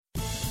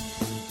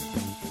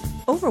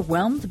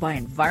Overwhelmed by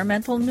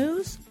environmental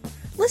news?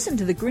 Listen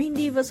to the Green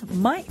Diva's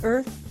My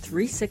Earth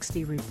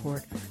 360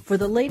 report for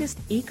the latest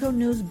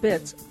eco-news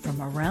bits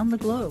from around the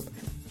globe,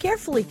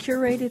 carefully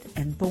curated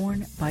and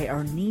born by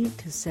our need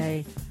to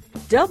say,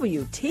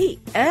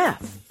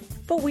 WTF!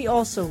 But we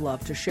also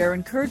love to share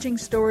encouraging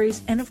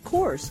stories and, of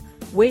course,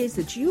 ways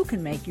that you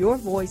can make your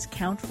voice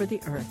count for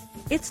the Earth.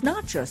 It's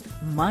not just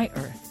my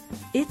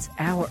Earth, it's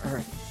our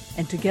Earth,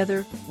 and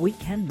together we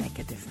can make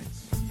a difference.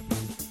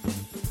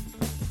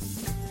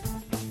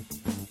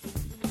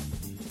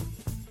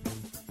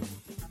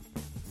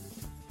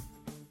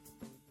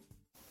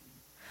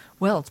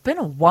 Well, it's been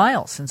a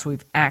while since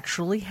we've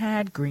actually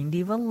had Green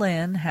Diva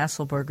Lynn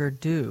Hasselberger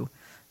do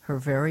her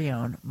very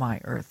own My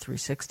Earth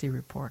 360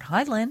 report.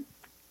 Hi, Lynn.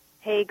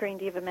 Hey, Green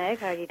Diva Meg.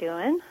 How are you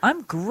doing?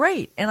 I'm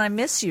great, and I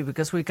miss you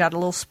because we got a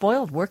little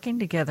spoiled working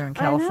together in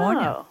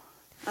California.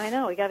 I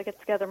know. We got to get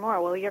together more.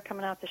 Well, you're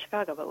coming out to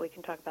Chicago, but we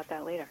can talk about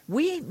that later.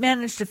 We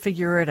managed to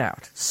figure it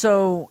out.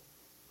 So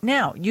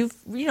now you've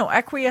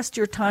acquiesced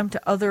your time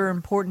to other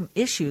important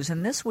issues,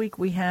 and this week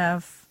we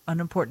have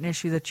an important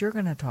issue that you're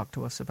going to talk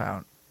to us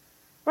about.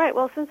 Right.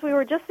 Well, since we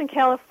were just in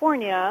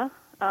California,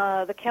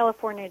 the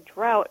California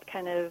drought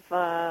kind of,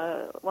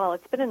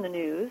 it's been in the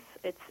news.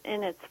 It's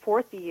in its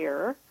fourth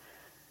year.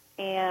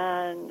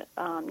 And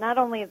not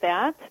only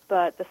that,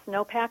 but the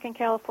snowpack in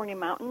California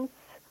mountains,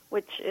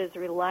 which is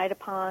relied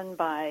upon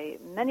by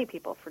many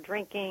people for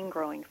drinking,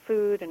 growing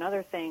food, and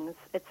other things,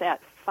 it's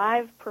at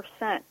 5%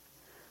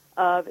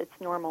 of its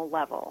normal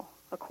level,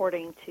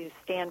 according to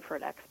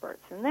Stanford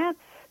experts. And that's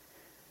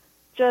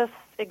just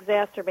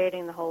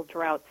exacerbating the whole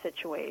drought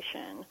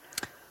situation.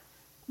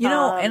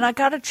 And I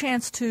got a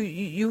chance to,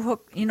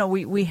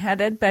 we had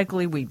Ed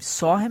Begley, we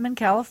saw him in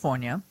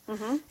California,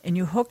 and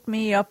you hooked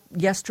me up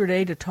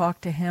yesterday to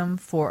talk to him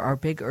for our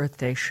Big Earth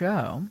Day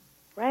show.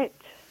 Right.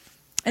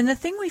 And the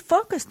thing we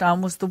focused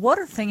on was the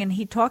water thing, and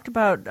he talked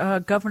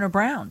about Governor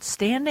Brown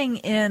standing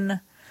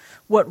in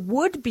what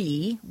would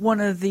be one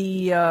of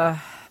the,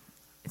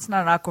 it's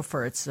not an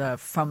aquifer, it's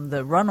from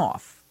the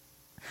runoff,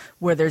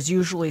 where there's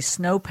usually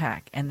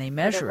snowpack, and they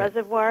measure it.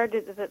 Reservoir,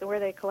 is it where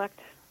they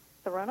collect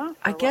the runoff?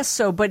 I guess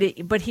so, but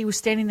he was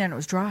standing there and it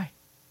was dry.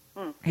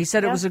 He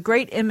said it was a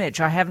great image.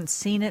 I haven't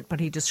seen it, but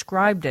he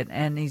described it,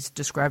 and he's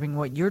describing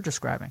what you're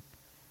describing.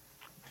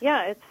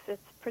 Yeah,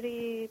 it's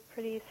pretty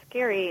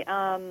scary.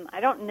 I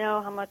don't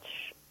know how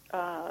much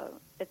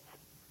it's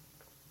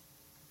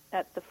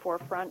at the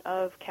forefront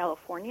of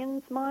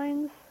Californians'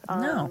 minds.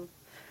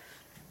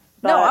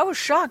 No, I was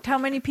shocked how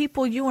many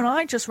people, you and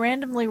I, just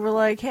randomly were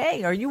like,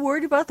 hey, are you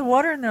worried about the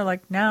water? And they're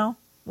like, no.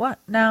 What?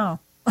 No.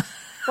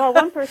 Well,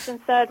 one person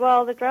said,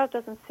 well, the drought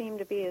doesn't seem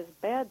to be as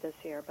bad this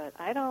year, but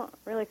I don't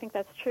really think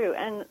that's true.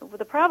 And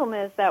the problem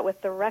is that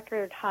with the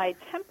record high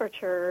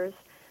temperatures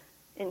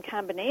in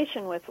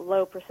combination with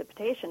low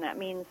precipitation, that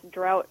means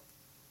drought,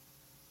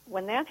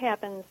 when that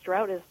happens,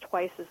 drought is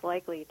twice as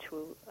likely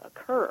to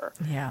occur.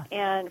 Yeah.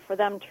 And for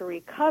them to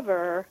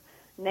recover,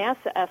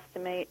 NASA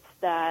estimates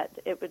that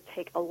it would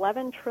take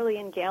 11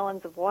 trillion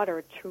gallons of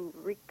water to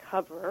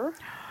recover.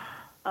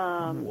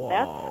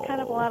 That's kind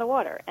of a lot of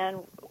water. And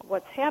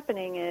what's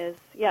happening is,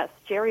 yes,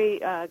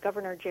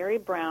 Governor Jerry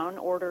Brown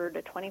ordered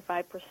a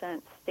 25%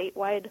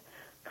 statewide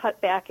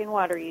cutback in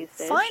water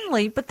usage.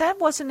 Finally, but that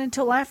wasn't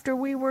until after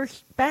we were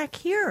back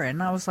here,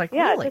 and I was like,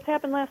 yeah, really? It just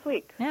happened last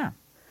week. Yeah.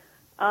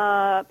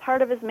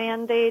 Part of his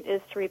mandate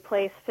is to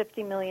replace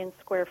 50 million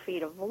square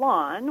feet of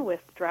lawn with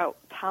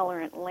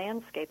drought-tolerant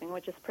landscaping,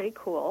 which is pretty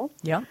cool.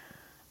 Yeah.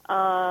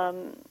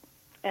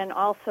 And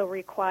also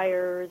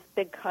requires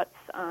big cuts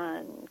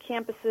on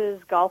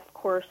campuses, golf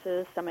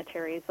courses,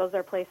 cemeteries. Those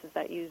are places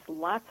that use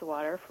lots of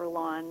water for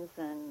lawns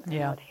and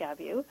what have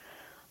you.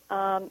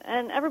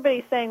 And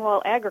everybody's saying,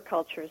 well,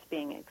 agriculture is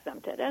being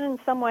exempted. And in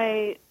some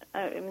way,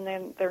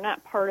 they're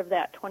not part of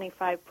that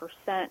 25%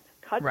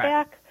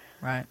 cutback.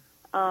 Right.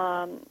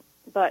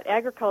 But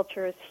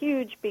agriculture is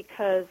huge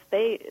because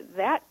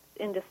that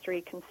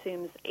industry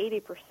consumes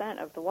 80%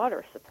 of the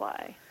water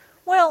supply.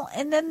 Well,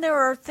 and then there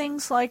are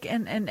things like,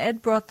 and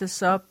Ed brought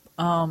this up,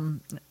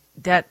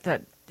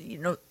 that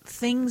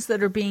things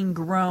that are being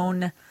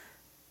grown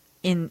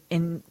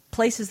in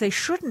places they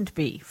shouldn't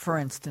be. For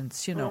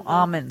instance,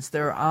 almonds.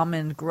 There are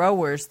almond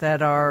growers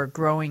that are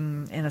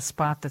growing in a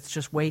spot that's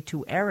just way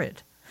too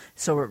arid,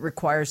 so it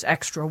requires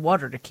extra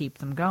water to keep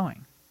them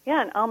going.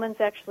 Yeah, and almonds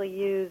actually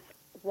use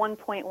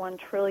 1.1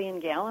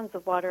 trillion gallons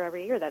of water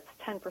every year. That's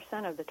 10%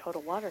 of the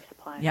total water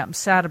supply. Yeah, I'm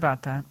sad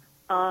about that.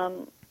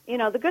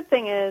 The good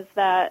thing is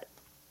that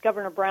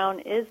Governor Brown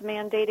is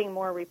mandating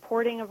more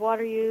reporting of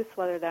water use,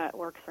 whether that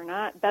works or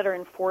not, better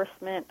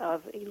enforcement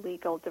of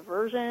illegal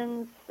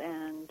diversions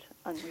and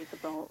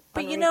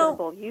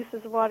unreasonable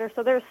uses of water.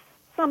 So there's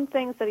some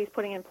things that he's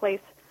putting in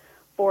place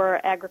for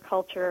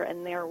agriculture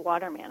and their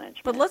water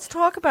management. But let's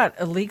talk about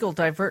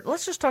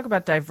let's just talk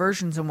about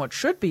diversions and what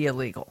should be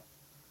illegal.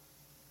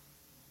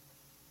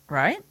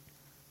 Right?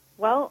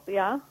 Well,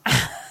 yeah.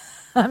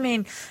 I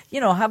mean,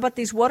 how about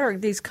these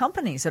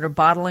companies that are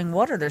bottling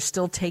water? They're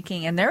still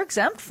taking, and they're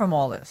exempt from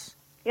all this.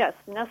 Yes,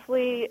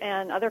 Nestle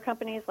and other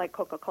companies like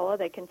Coca-Cola,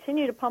 they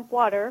continue to pump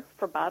water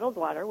for bottled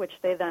water, which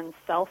they then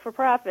sell for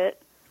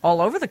profit. All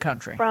over the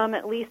country. From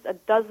at least a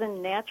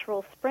dozen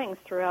natural springs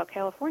throughout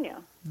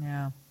California.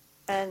 Yeah.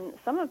 And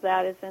some of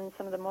that is in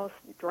some of the most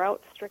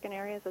drought-stricken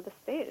areas of the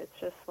state. It's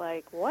just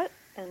like, what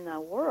in the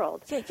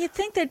world? Yeah, you'd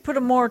think they'd put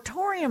a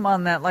moratorium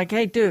on that. Like,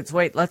 hey, dudes,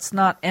 wait, let's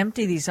not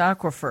empty these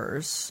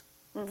aquifers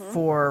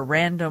for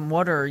random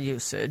water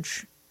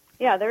usage.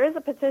 Yeah, there is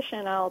a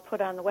petition I'll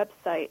put on the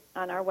website,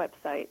 on our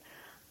website.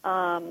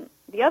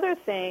 The other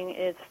thing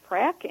is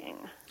fracking.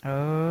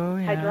 Oh,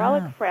 yeah.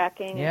 Hydraulic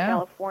fracking in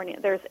California.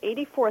 There's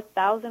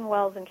 84,000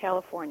 wells in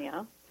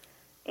California,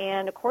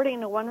 and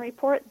according to one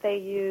report, they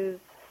use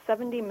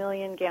 70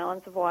 million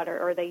gallons of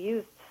water, or they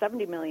used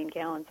 70 million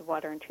gallons of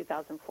water in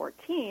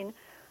 2014.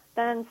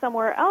 Then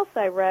somewhere else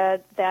I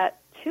read that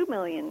 2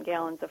 million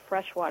gallons of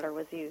fresh water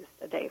was used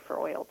a day for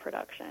oil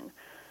production.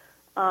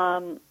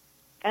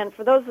 And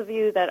for those of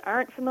you that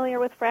aren't familiar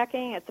with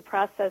fracking, it's a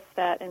process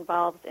that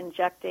involves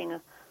injecting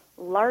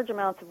large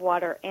amounts of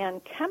water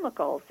and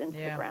chemicals into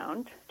the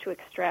ground to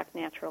extract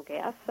natural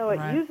gas. So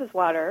it uses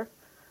water.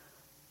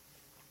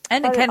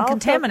 And it can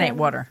contaminate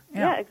water.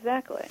 Yeah,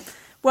 exactly.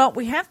 Well,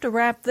 we have to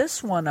wrap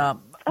this one up.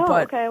 Oh,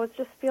 okay. I was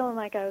just feeling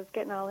like I was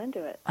getting all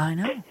into it. I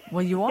know.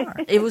 Well, you are.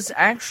 It was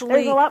actually...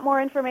 There's a lot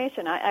more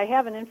information. I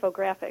have an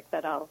infographic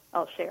that I'll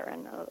share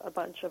and a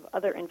bunch of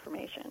other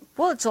information.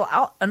 Well, it's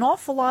an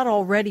awful lot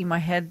already. My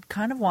head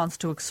kind of wants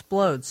to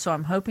explode, so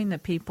I'm hoping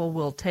that people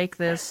will take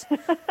this,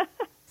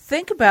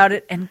 think about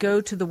it, and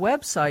go to the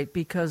website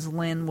because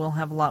Lynn will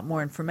have a lot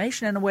more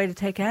information and a way to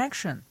take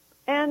action.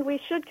 And we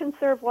should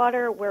conserve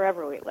water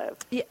wherever we live.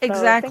 Yeah,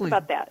 exactly. So think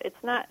about that.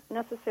 It's not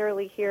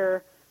necessarily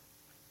here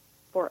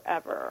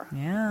forever.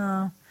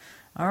 Yeah.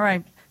 All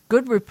right.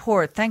 Good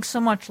report. Thanks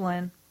so much,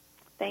 Lynn.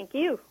 Thank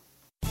you.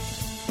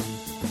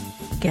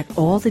 Get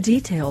all the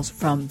details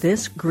from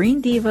this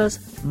Green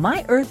Divas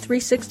My Earth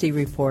 360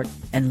 report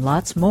and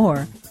lots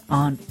more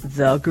on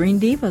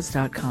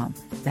thegreendivas.com.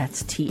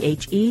 That's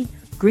THE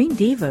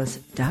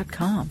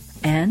greendivas.com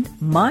and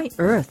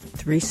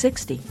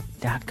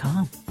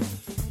myearth360.com.